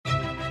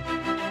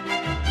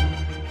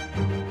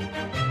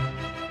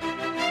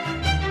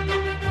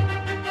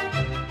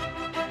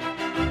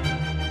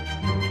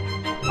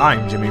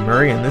I'm Jimmy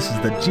Murray, and this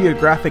is the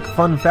Geographic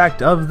Fun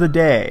Fact of the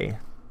Day.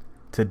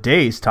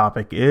 Today's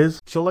topic is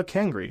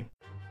Kyulakangri.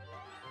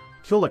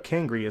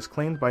 Kyulakangri is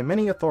claimed by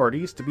many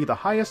authorities to be the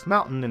highest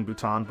mountain in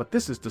Bhutan, but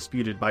this is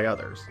disputed by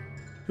others,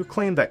 who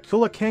claim that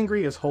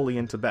Kyulakangri is wholly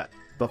in Tibet.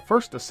 The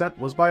first ascent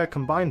was by a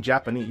combined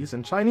Japanese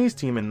and Chinese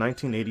team in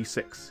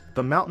 1986.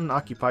 The mountain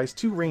occupies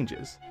two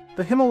ranges,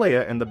 the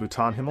Himalaya and the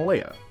Bhutan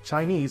Himalaya.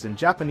 Chinese and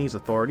Japanese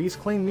authorities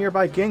claim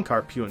nearby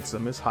Gangkar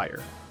Puensum is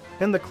higher,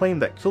 and the claim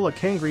that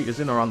Kyulakangri is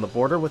in or on the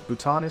border with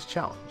Bhutan is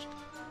challenged.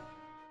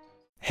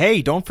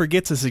 Hey, don't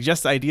forget to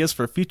suggest ideas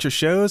for future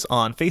shows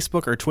on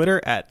Facebook or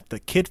Twitter at the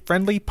Kid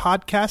Friendly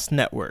Podcast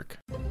Network.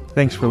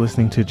 Thanks for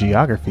listening to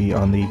Geography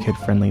on the Kid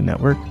Friendly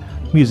Network.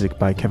 Music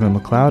by Kevin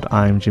MacLeod.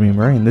 I'm Jimmy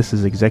Murray, and this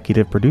is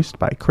executive produced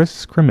by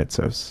Chris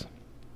Kremitzos.